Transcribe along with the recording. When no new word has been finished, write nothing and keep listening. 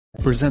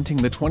Presenting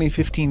the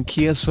 2015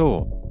 Kia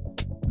Soul.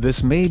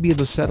 This may be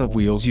the set of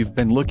wheels you've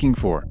been looking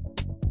for.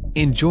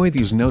 Enjoy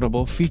these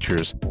notable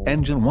features: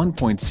 engine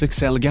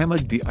 1.6L Gamma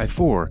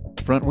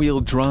Di4,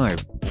 front-wheel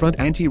drive, front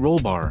anti-roll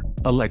bar,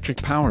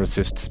 electric power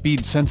assist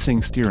speed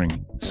sensing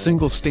steering,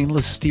 single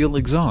stainless steel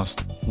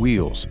exhaust,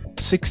 wheels,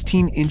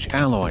 16-inch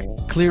alloy,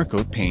 clear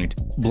coat paint,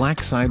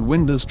 black side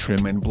windows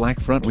trim and black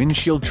front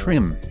windshield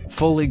trim,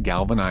 fully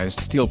galvanized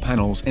steel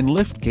panels and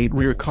liftgate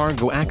rear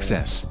cargo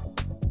access.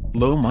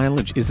 Low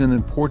mileage is an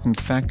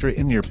important factor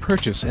in your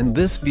purchase, and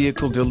this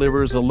vehicle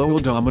delivers a low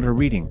odometer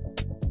reading.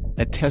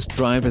 A test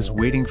drive is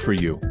waiting for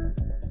you.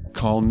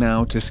 Call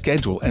now to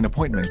schedule an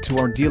appointment to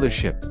our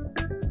dealership.